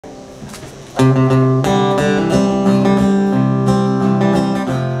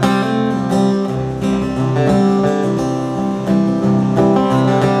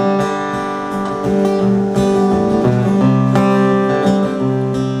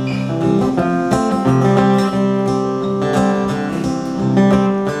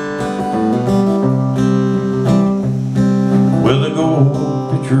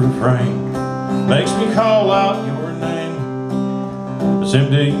Makes me call out your name. It's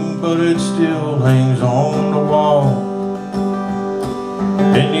empty, but it still hangs on the wall.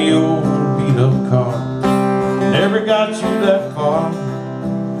 And the old beat-up car never got you that far,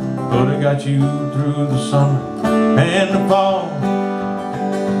 but it got you through the summer and the fall.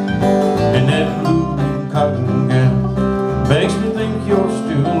 And that blue cotton gown makes me think you're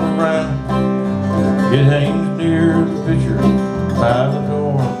still around. It hangs near the picture by the door.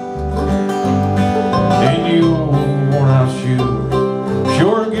 And you worn-out shoes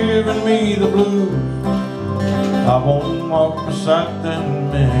sure giving me the blues. I won't walk beside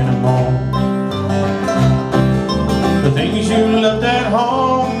them anymore. The things you left at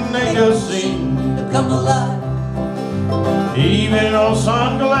home, they just seem to come alive. Even old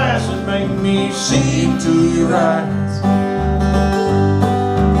sunglasses make me see to your eyes.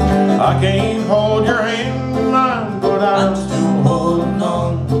 I can't hold your hand in mine, but I'm still holding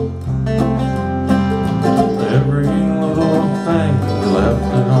on. Every little thing you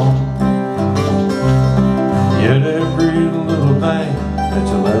left at home. Yet every little thing that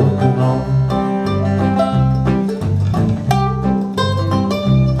you left at home.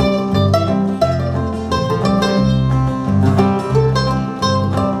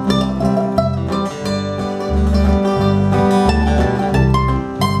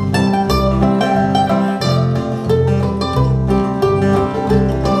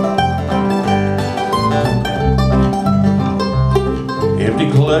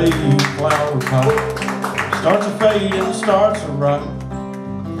 Clay flower pot starts to fade and starts to rot.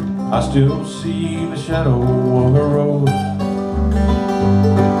 I still see the shadow of a rose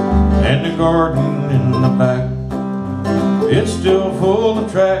and the garden in the back. It's still full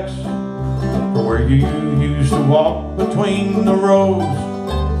of tracks for where you used to walk between the rows.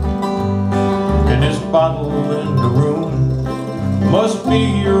 And this bottle in the room must be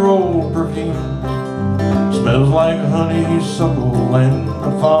your old perfume. Smells like honeysuckle and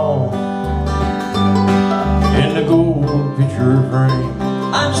the fall. In the gold picture frame,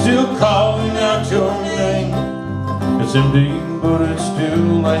 I'm still calling out your name. It's empty, but it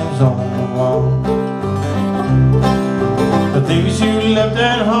still hangs on the wall. The things you left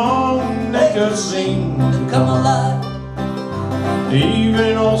at home, they just seem to come alive.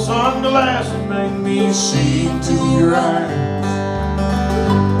 Even old sunglasses make me see to your eyes.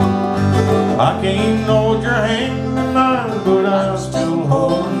 I can't hold your hand in mine, but I'm still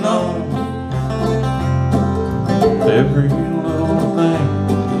holding on. Every little thing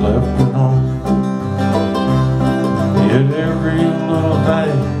you left at home. Yet every little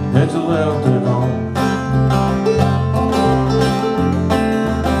thing that you left at home.